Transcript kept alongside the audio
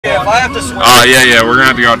I have to swim. Yeah, we're gonna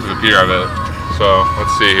have to go out to the pier, I bet. So,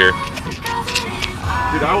 let's see here.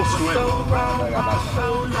 Dude, I will swim.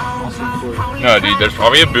 No, dude, there's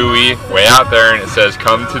probably a buoy way out there, and it says,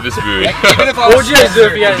 "Come to this buoy." What would you guys do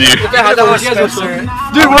if you had that?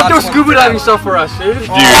 Dude, we'll do scuba diving stuff for us, dude.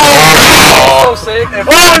 So sick.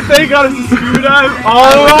 Oh, if they got us to scuba dive.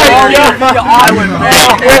 Oh my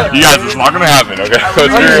god. You guys, it's not gonna happen, okay?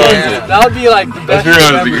 Let's be realistic. That would be like the best.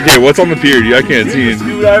 Let's be realistic. Okay, what's on the pier, dude? I can't see it.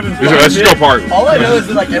 Let's just go park. All I know is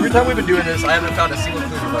that like every time we've been doing this, I haven't found a single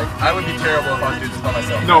clue. Like I would be terrible if I was doing this by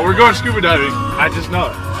myself. No, we're going scuba diving. I just know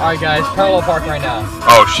it. Alright guys, parallel park right now.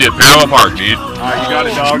 Oh shit, parallel park, dude. Alright, you got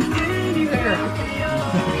it, dog.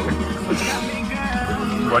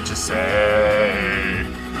 What you say?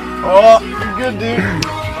 Oh, you're good, dude.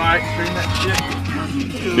 Alright, bring that shit.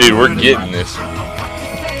 Dude, we're getting this. Alright,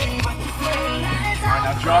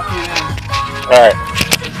 now drop it in. Alright.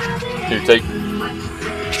 Here, take.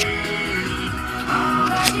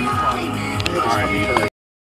 Alright.